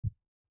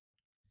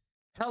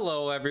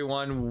Hello,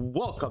 everyone.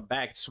 Welcome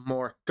back to some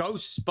more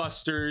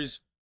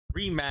Ghostbusters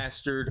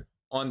Remastered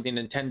on the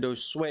Nintendo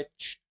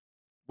Switch.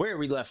 Where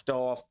we left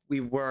off,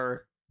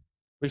 we're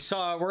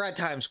at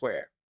Times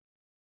Square.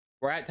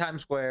 We're at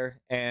Times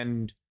Square,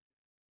 and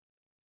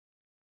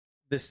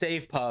the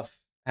Stave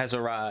Puff has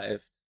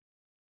arrived.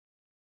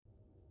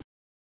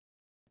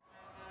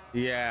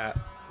 Yeah.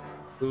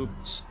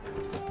 Oops.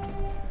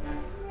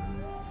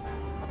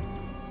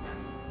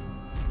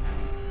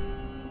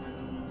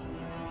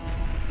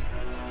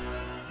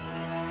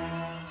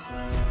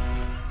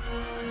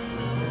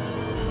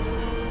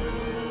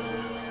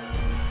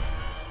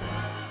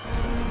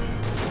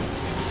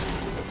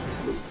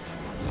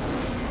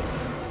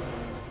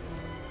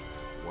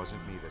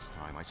 Wasn't me this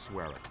time, I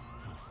swear it.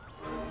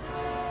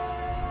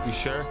 You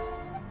sure?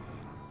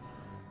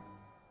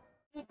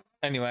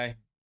 Anyway.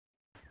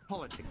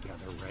 Pull it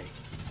together, Ray.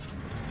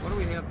 What do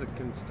we have that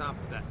can stop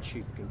that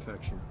cheap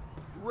confection?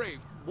 Ray,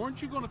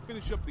 weren't you going to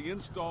finish up the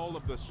install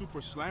of the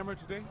Super Slammer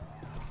today?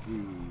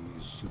 The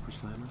Super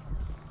Slammer?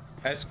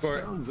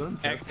 Escort Sounds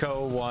untested.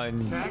 Echo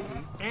 1. Tacky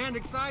and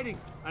exciting.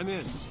 I'm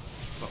in.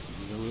 But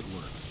we know it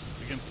worked.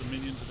 Against the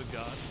minions of the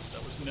god?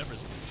 That was never the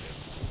intent.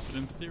 But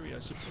in theory, I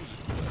suppose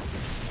it would.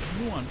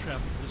 The muon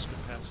trap of this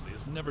capacity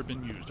has never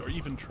been used or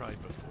even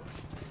tried before.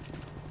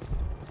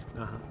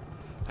 Uh-huh.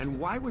 And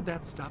why would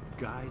that stop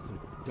guys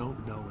that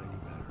don't know any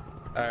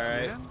better? All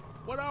right. Man,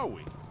 what are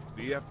we?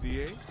 The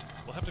FDA?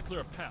 We'll have to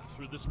clear a path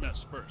through this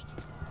mess first.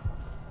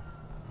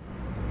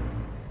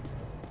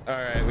 All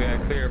right, we gotta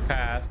clear a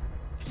path.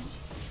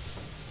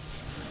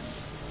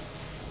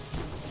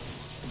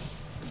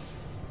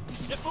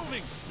 Get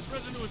moving! This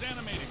residue is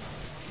animating.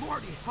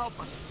 Morty, help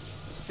us!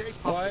 Stay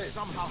Puft What? is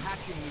somehow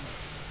hatching these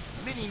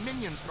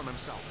mini-minions from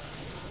himself.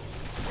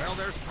 Well,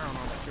 there's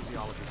paranormal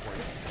physiology for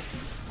you.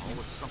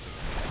 Always something.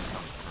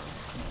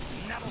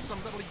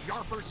 Nettlesome little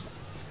yarpers.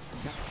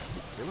 Yeah,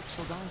 they look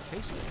so darn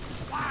tasty.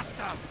 Blast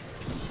them!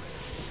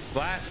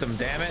 Blast them,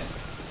 damn it.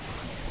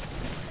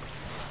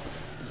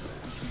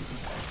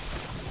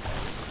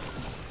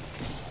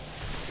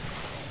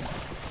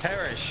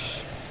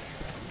 Perish.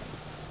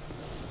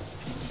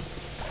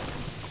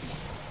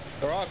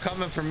 They're all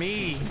coming for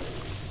me.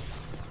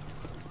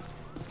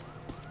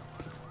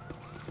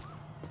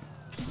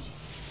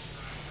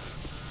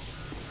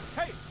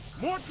 Hey,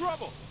 more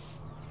trouble!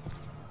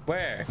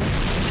 Where?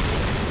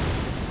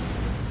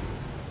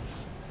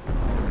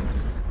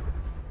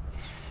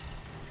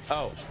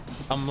 Oh,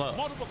 I'm low.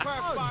 Multiple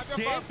Class 5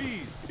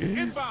 FRBs,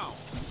 inbound!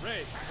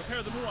 Ray,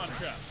 prepare the muon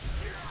trap.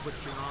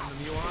 Switching on the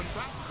muon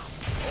trap.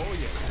 Oh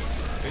yeah,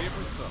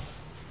 favorite stuff.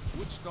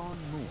 Switched on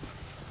moon.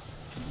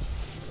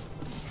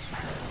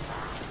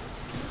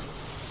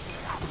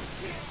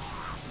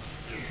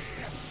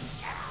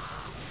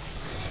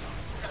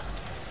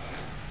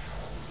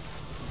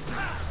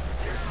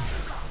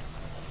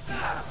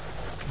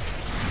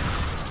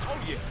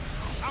 Oh yeah,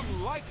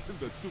 I'm liking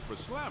the Super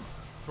Slammer.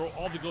 Throw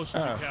all the ghosts you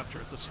capture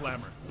at the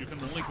slammer. You can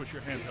relinquish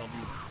your handheld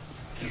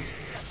unit.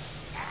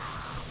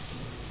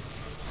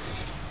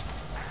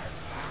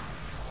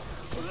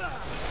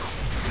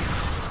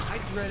 I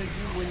dreaded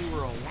you when you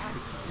were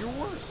alive. You're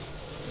worse.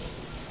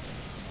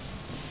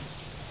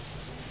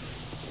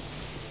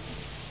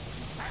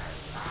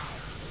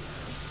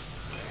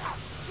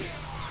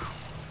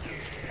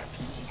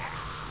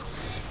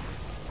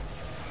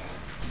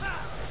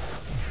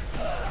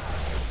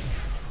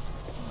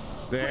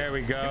 There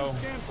we go.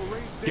 Scan for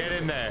Ray's Get data.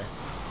 in there.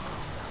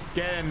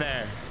 Get in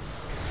there.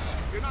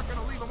 You're not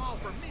gonna leave them all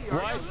for me,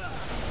 are What? you?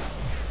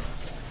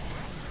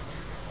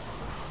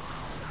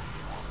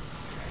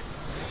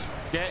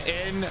 Get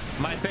in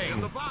my In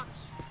thing. the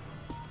box.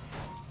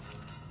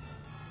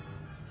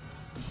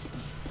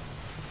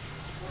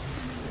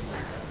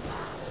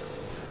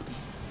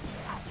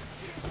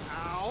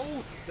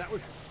 Ow! That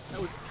was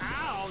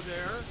ow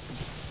there.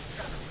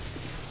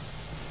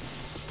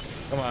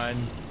 Come on.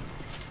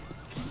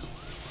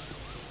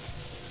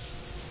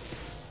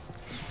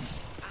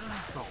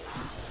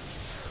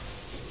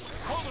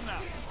 Hold them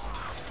now.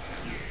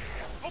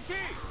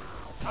 Okay,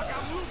 I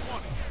got loot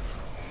on it.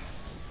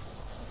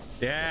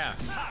 Yeah.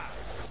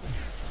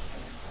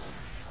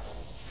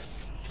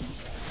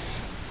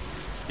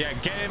 Yeah,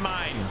 get in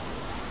mine.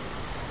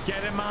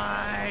 Get in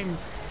mine.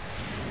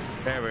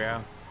 There we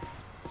go.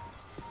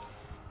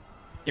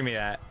 Give me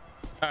that.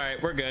 All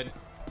right, we're good.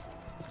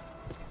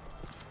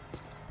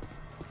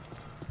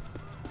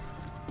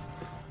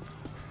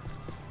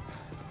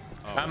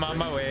 I'm on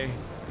my way.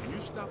 Can you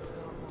stop the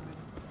car for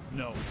me?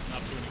 No,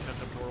 not doing to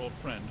catch up to our old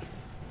friend.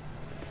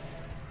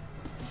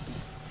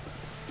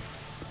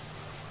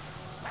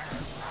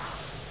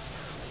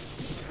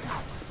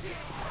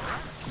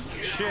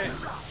 Shit.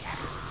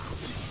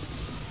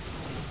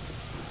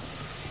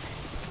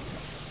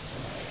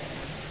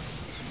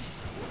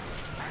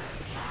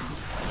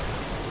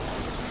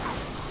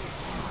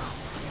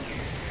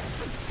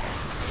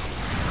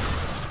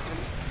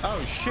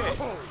 Oh shit.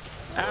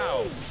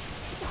 Ow.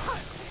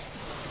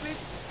 Big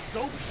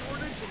soap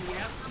shortage in the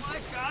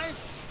afterlife, guys?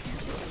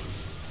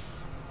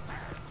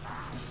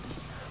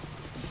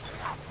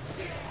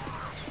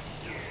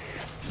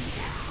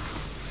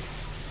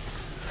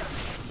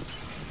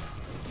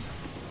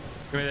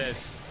 Give me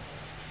this.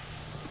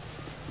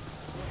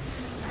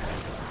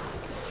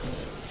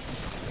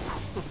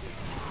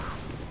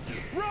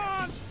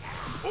 Run!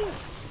 Ooh!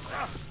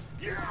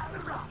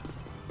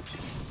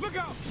 Look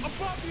out!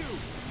 Above you!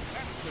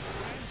 That's the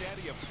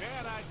granddaddy of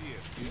bad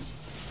ideas, kid.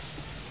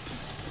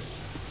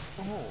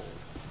 Oh.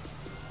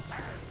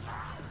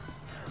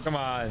 Come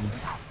on.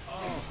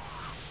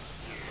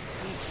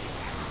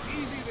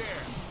 Easy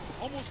there.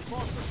 Almost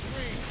crossed the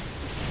screen.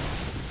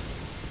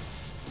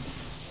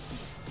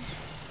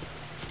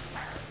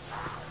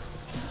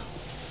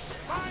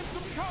 Find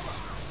some cover.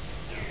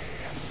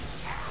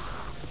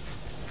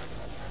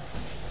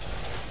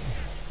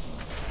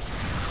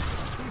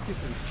 Think if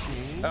it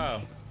changed?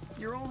 Oh.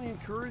 You're only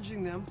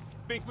encouraging them.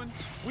 Binkman,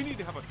 we need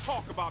to have a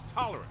talk about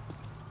tolerance.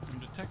 I'm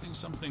detecting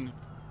something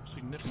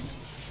significant.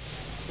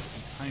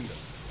 Behind us.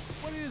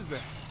 What is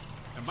that?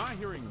 Am I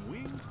hearing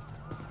wings?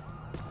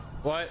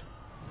 What?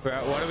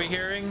 What are we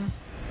hearing?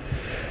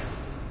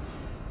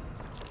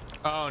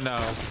 Oh no.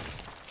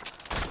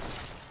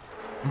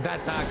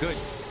 That's not good.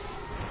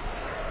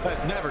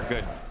 That's never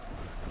good.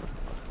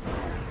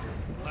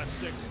 Last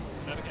 6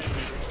 medic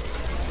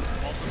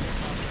animators. Multiple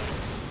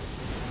contacts.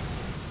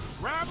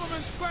 Grab them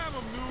and slam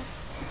them, noob.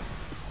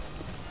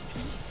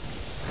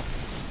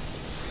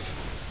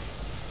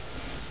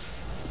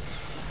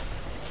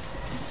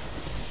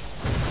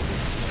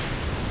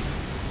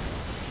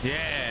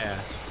 Yeah.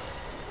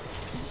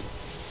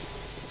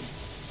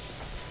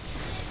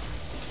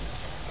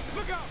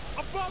 Look out!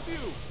 Above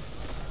you!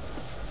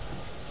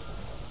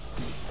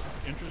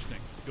 Interesting.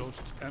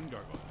 Ghosts and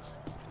gargoyles.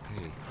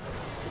 Hey.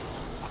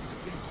 What's a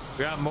game?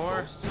 We got more?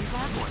 Ghosts and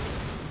gargoyles.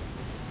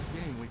 A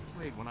game we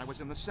played when I was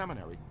in the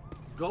seminary.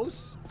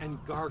 Ghosts and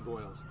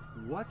gargoyles.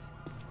 What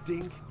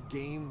dink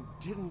game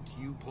didn't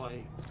you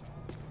play?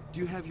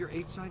 Do you have your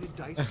 8-sided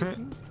dice with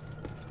you?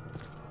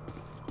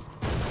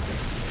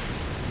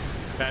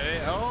 That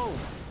it? Oh.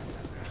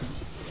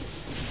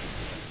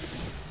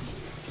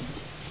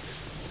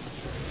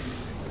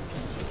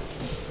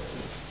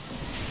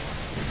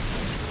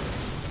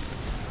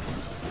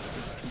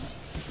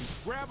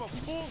 Grab a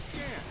full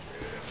scan.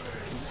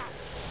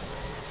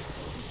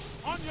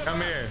 On your Come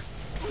left. here.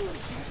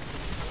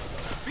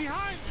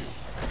 Behind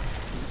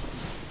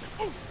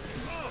you. Ooh.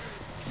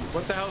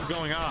 What the hell's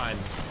going on?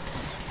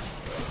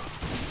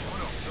 Oh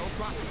no, no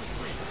crossing the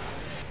street.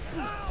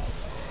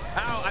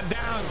 Ow, I'm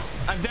down.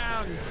 I'm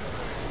down.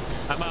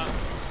 I'm up.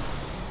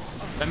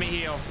 Let me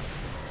heal.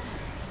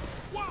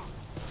 Wow.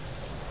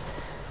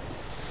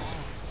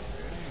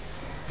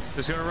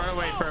 Just gonna run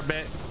away for a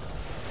bit.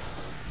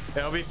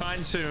 It'll be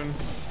fine soon.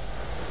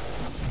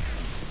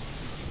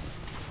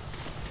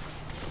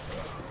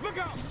 Look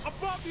out!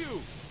 Above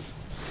you!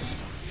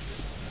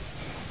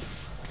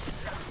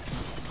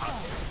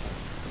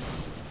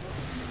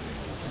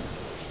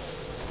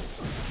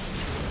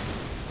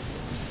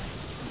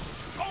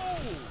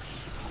 Oh!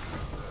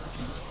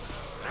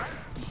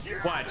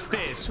 Watch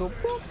this.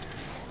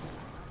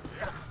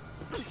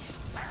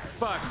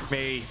 Fuck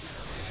me.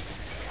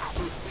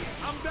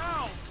 I'm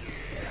down!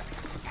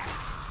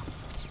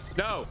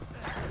 No.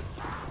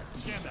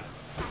 Scan that.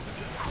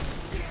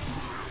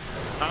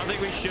 I don't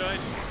think we should.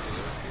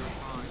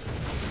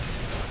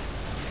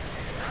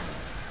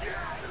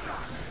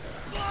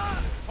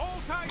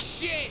 Hold tight!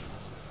 Shit.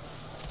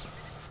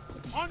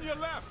 On your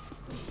left!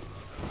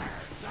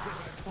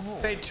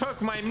 They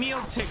took my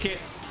meal ticket.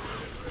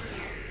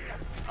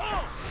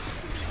 Oh!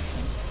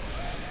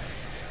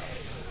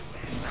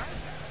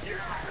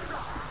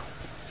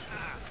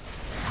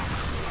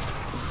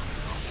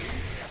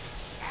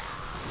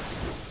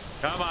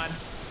 Come on.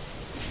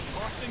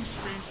 Crossing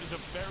streams is a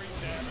very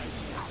bad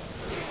idea.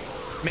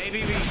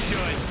 Maybe we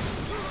should.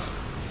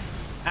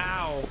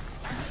 Ow.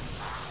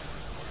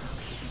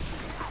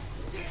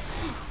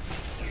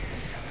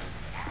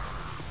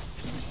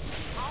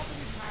 How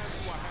many times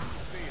do I have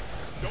to say it?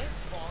 Don't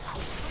cross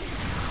the street!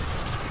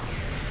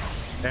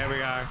 There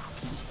we are.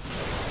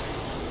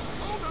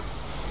 Hold up!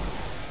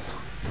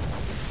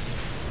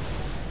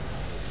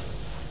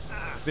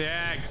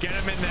 Yeah, get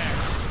him in there.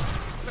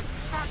 The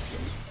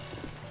cactus!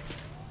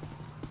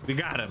 We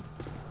got him.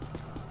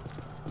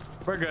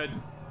 We're good.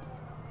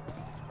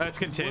 Let's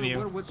continue.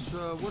 What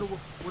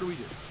do we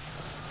do?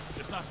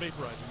 It's not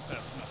vaporizing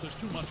fast enough. There's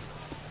too much of it.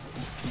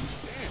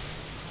 Damn,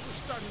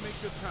 we're starting to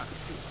make good time.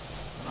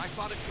 And I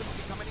thought it couldn't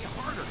become any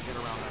harder to get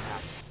around that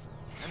hat.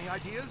 Any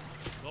ideas?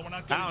 Well, we're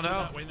not I getting don't through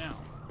know. that way now.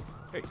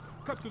 Hey,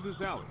 cut through this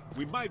alley.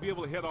 We might be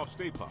able to head off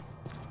Stay Puft.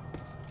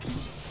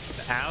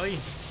 The alley?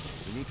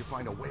 We need to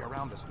find a way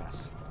around this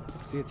mess.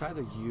 See, it's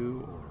either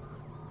you or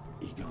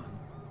Egon,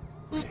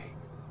 Ray,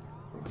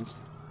 or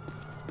Winston.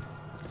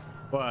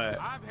 What?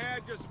 I've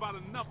had just about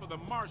enough of the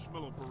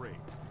marshmallow parade.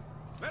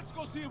 Let's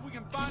go see if we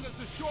can find us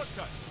a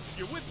shortcut.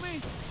 You with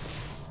me?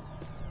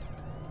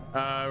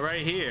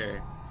 Right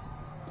here.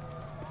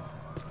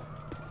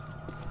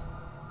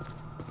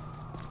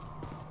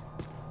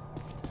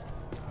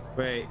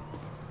 Wait.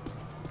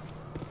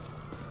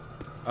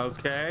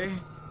 Okay.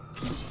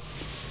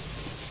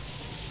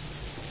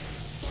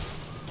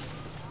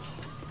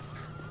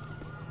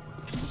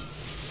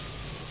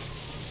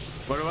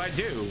 do I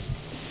do?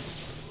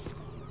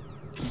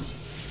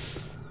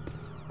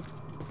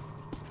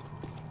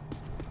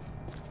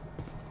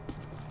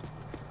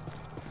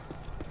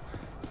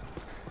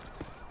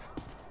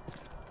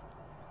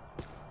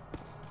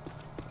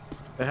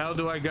 The hell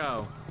do I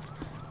go?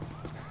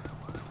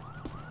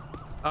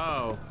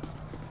 Oh,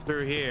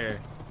 through here.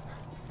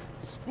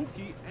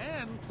 Spooky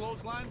and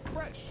clothesline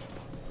fresh.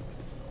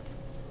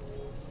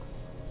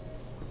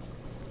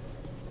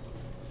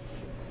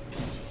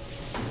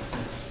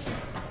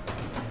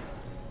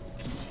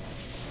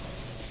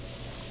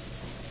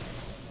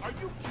 Are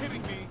you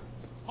kidding me?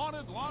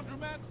 Haunted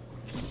laundromat?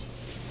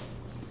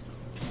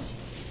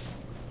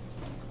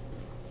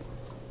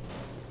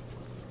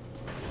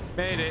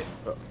 Made it.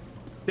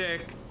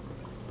 Dick.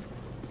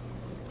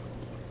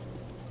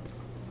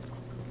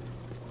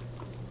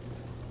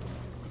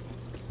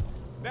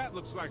 That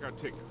looks like our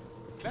ticket.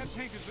 That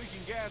tank is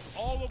leaking gas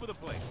all over the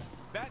place.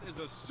 That is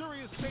a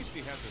serious safety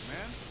hazard,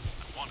 man.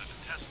 I wanted to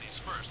test these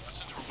first, but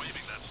since we're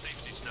waiving that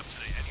safety step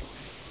today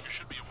anyway, you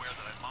should be aware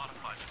that I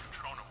modified the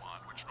neutrino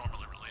wand, which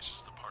normally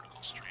releases the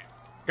particle stream.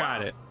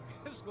 Got it.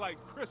 It's like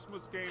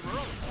Christmas came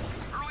early.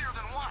 Earlier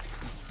than what?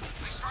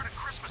 They started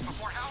Christmas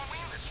before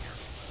Halloween this year.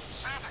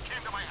 Santa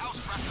came to my house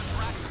dressed as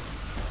Dracula.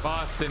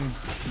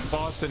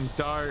 Boston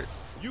Dart.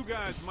 You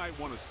guys might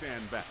want to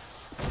stand back.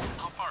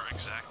 How far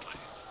exactly?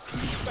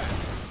 Back.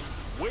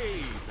 Way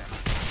back.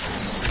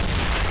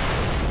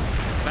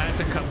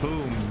 That's a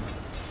kaboom.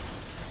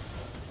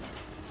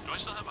 Do I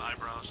still have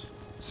eyebrows?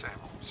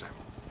 Sample.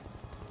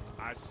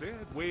 I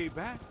said way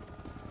back.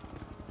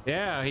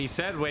 Yeah, he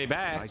said way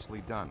back.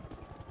 Nicely done.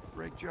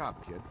 Great job,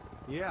 kid.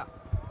 Yeah.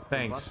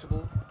 Thanks.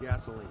 Combustible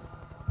gasoline.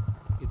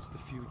 It's the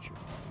future.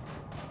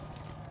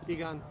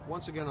 Egon,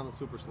 once again on the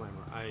Super Slammer.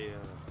 I'll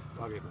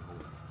get my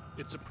homework.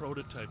 It's a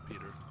prototype,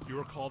 Peter. You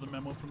recall the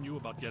memo from you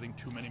about getting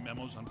too many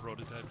memos on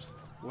prototypes?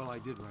 Well, I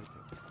did write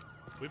them.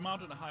 We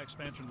mounted a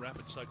high-expansion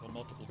rapid-cycle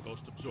multiple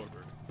ghost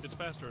absorber. It's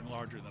faster and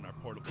larger than our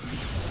portable.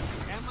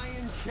 Am I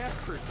in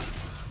jeopardy?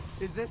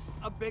 Is this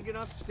a big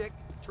enough stick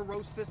to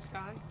roast this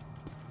guy?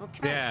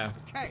 Okay. Yeah.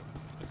 Okay.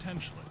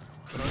 Potentially.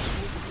 But our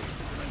scope of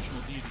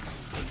interdimensional deities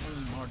has been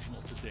only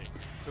marginal to date,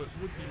 so it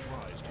would be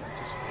wise to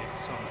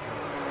anticipate some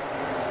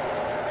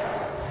error.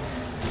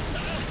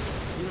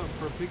 You know,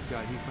 for a big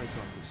guy, he fights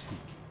awfully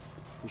sneaky.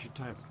 We should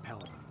tie a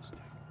pellet on his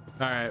neck.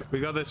 All right, we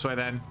go this way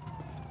then.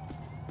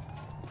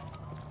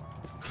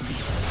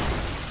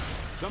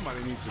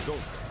 Somebody needs to go.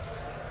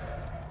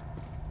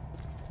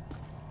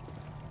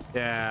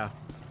 Yeah.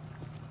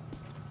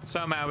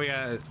 Somehow we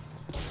gotta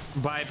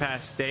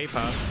bypass Stay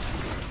Puft.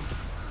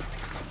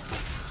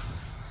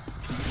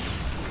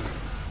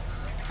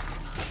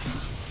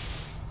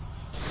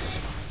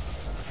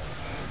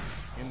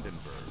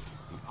 Hindenburg,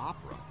 the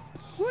opera.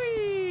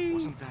 Whee!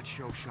 Wasn't that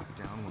show shut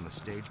down when the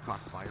stage caught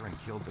fire and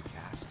killed the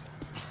cast?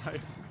 I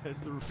read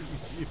the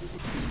review.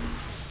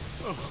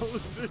 Oh,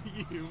 the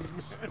humanity.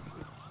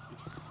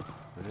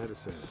 I had to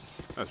say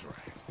that. That's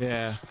right.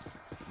 Yeah.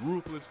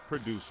 Ruthless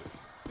producers.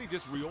 They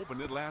just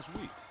reopened it last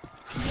week.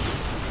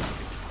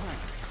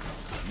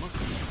 Must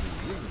be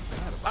something really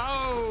bad about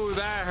Oh,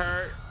 that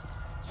hurt.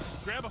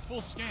 Grab a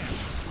full scan. it.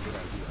 Good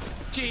idea.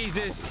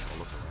 Jesus.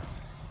 Look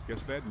around.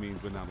 Guess that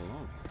means we're not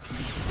alone.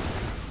 These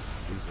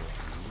are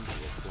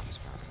unusual flux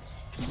patterns.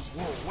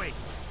 Whoa, wait!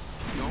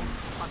 Don't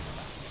touch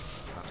that.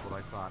 That's what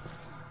I thought.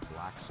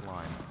 Black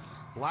slime.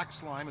 Black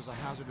slime is a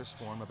hazardous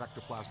form of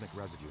ectoplasmic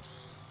residue.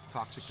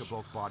 Toxic to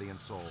both body and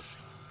soul.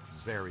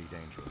 Very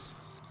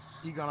dangerous.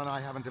 Egon and I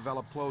haven't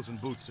developed clothes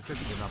and boots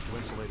sufficient enough to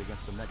insulate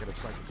against the negative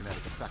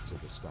psychokinetic effects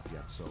of this stuff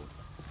yet, so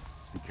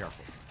be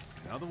careful.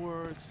 In other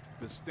words,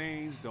 the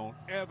stains don't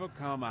ever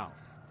come out.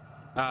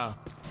 Oh.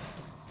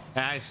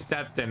 I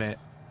stepped in it.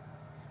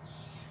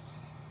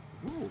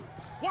 Ooh.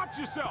 Watch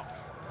yourself!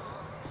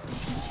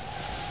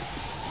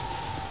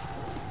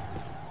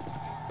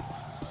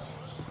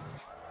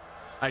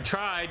 I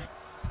tried.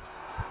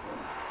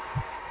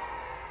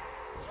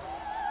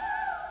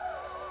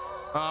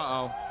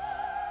 Uh-oh.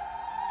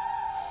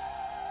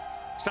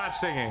 Stop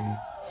singing.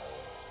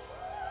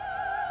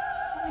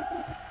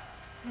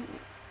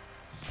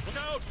 Look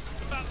out!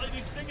 The fat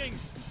lady's singing!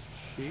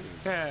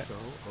 Yeah. So,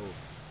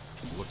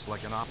 Looks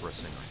like an opera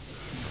singer.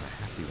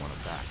 A hefty one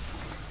at that.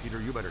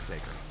 Peter, you better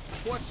take her.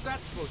 what's that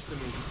supposed to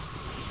mean?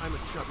 I'm a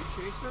chubby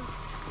chaser?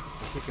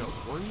 I take out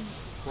one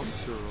plump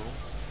girl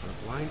on a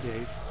blind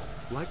date,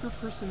 like her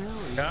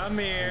personality. Come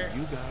here.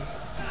 And you guys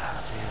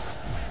can't.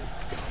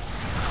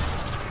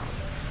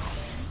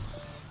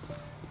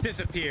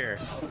 Disappear.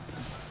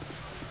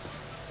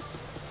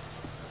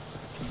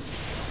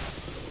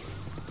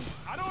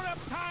 I don't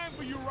have time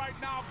for you right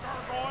now,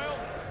 gargoyle!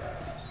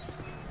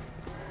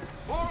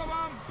 More of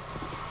them!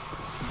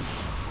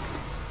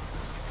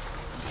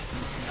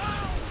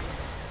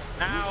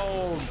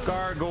 Ow,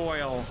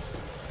 gargoyle.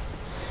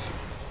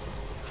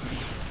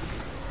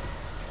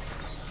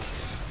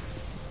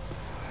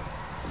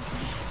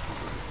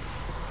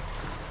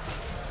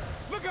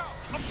 Look out!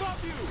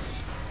 Above you!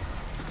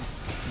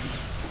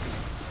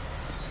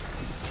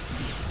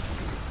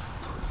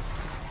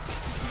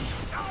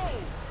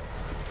 No!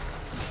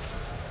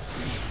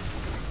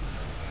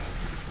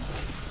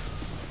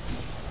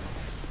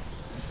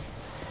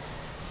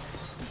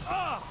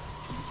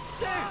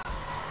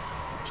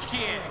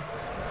 shit.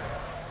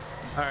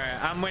 All right,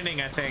 I'm winning,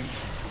 I think.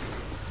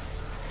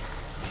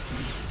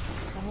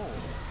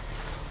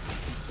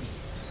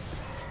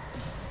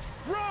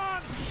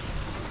 Run!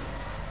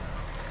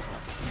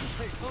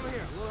 Hey, over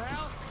here. Little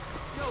help?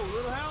 Yo,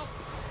 little help?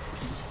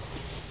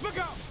 Look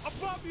out!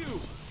 Above you!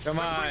 Come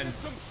They're on. bringing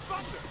some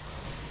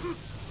thunder!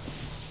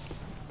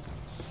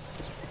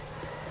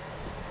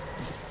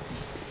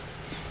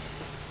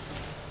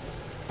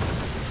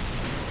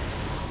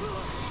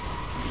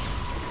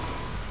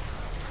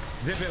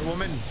 Zip it,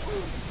 woman.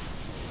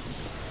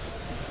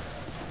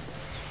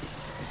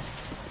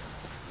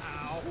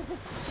 Ow.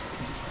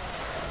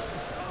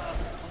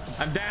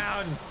 I'm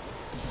down.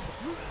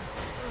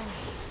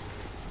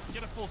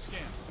 Get a full scan.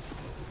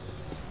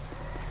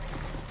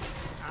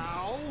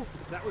 Ow.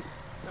 That was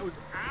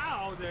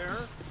ow there.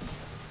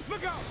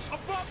 Look out!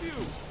 Above you!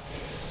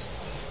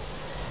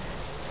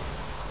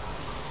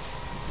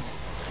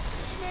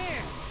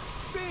 Man!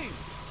 Sting!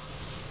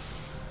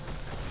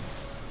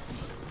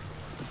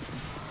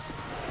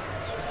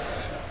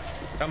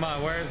 Come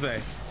on, where is they?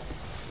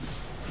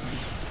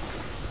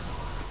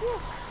 Whew.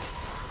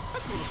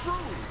 That's gonna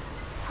through!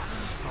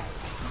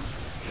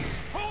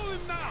 Hold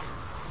him now!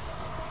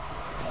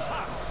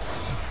 Ha.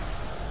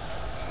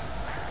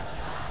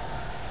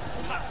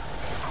 Ha.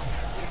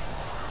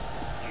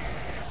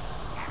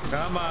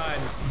 Come on,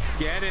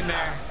 get in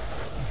there.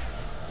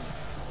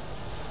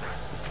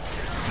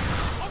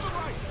 On the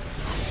right!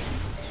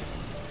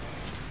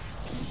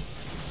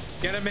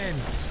 Get him in.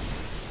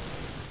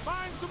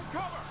 Find some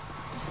cover!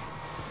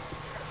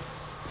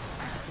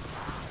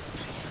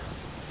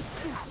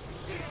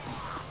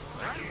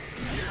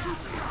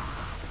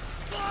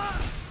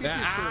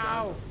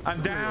 Ow!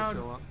 I'm down.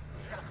 Show up.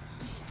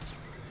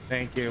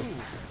 Thank you.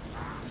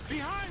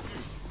 Behind you!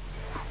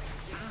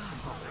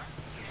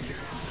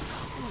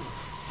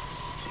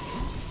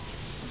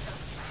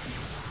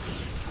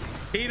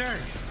 Peter!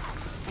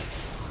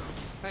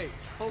 Hey,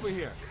 over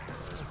here.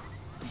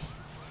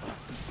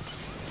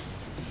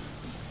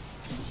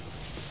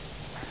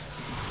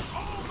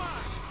 Oh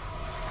my!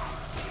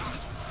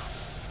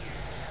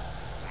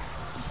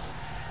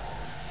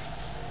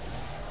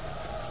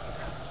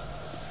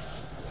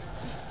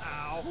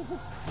 Ow.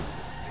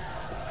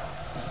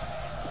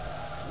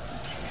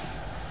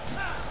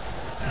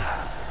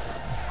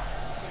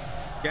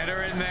 Get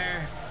her in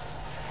there.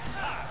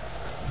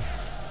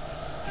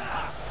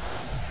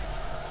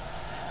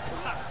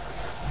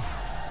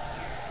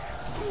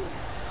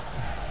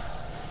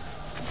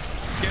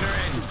 Get her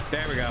in.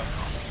 There we go.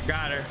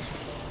 Got her.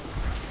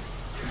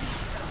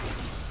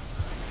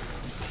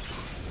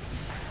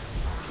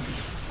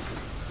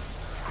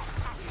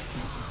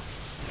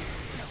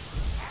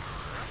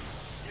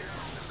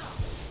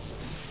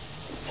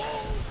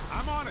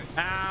 I'm on it!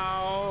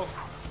 Ow.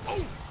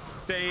 Oh!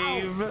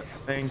 Save.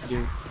 Thank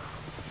you.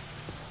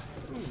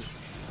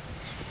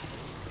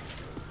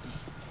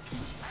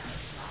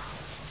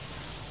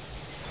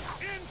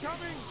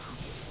 Incoming!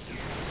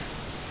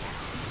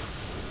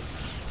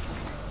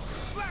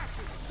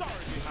 Blasted!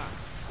 Sorry behind.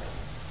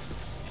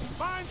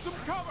 Find some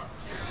cover!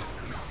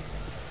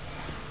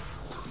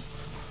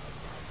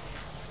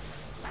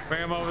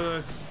 Bring him over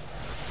the...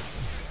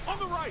 On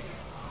the right!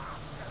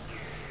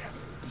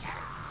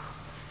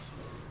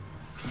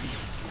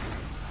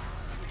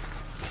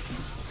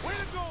 Way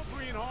to go,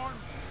 Greenhorn!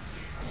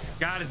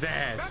 Got his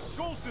That ass.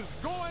 ghost is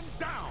going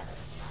down!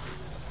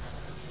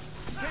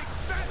 Take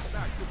that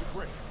back to the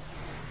grave!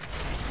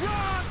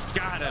 Run!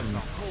 Got him. A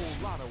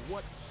whole lot of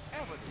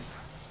whatever.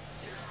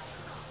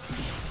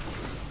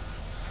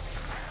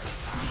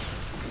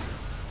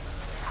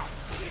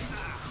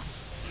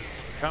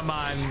 Come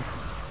on.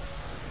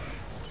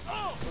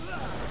 Oh!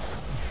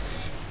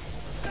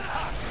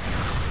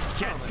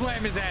 Can't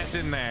slam his ass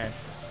in there.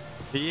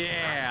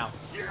 Yeah.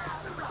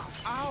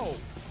 Ow!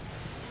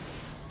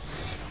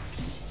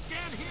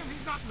 Scan him,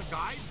 he's not in the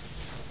guide.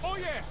 Oh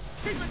yeah,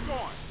 keep it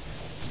going.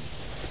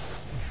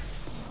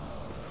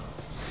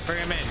 Bring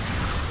him in.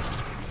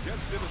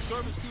 Just did a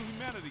service to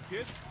humanity,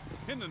 kid.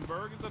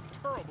 Hindenburg is a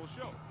terrible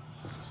show.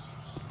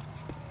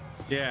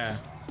 Yeah.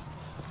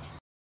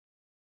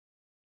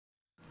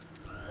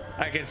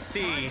 I can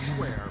see. Times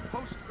Square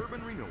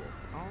post-urban renewal,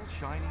 all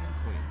shiny and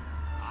clean.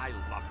 I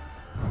love it.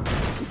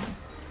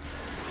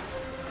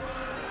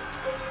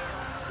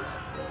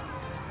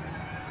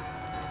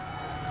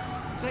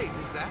 Say,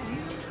 is that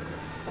him?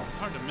 It's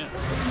hard to miss.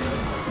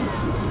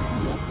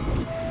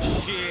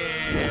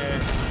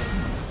 Shit.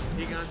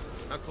 Egon,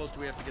 how close do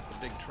we have to get the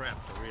big trap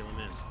to reel him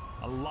in?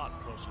 A lot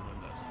closer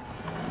than this.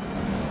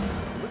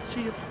 Let's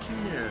see if you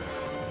can.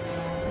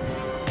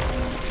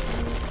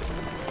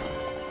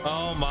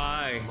 Oh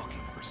my.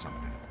 Looking for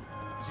something.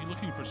 Is he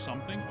looking for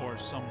something or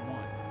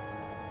someone?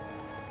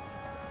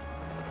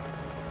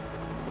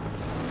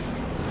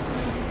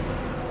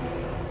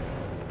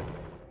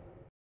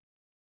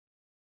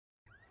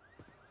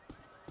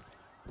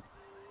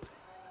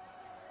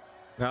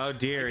 Oh You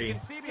dearie.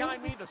 can see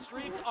behind me, the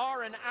streets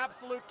are in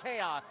absolute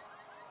chaos.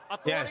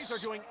 Authorities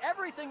Yes. are doing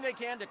everything they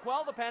can to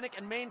quell the panic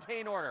and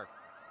maintain order.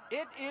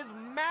 It is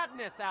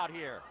madness out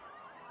here.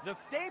 The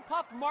Stay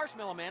Puft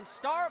Marshmallow Man,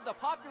 star of the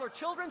popular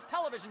children's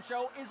television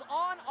show, is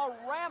on a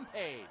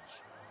rampage.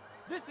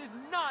 This is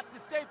not the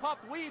Stay Puft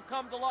we've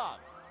come to love.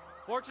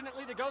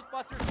 Fortunately, the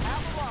Ghostbusters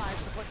have arrived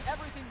to put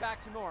everything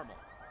back to normal.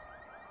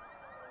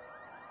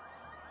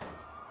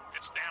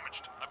 It's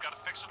damaged. I've got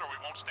to fix it or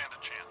we won't stand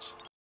a chance.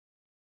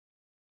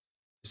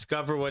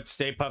 Discover what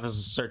Stay Puft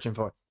is searching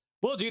for.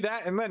 We'll do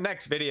that in the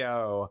next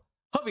video.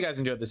 Hope you guys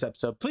enjoyed this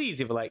episode. Please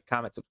leave a like,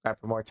 comment, subscribe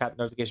for more. Tap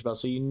the notification bell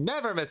so you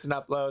never miss an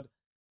upload.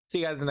 See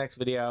you guys in the next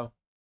video.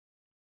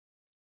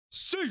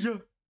 See ya!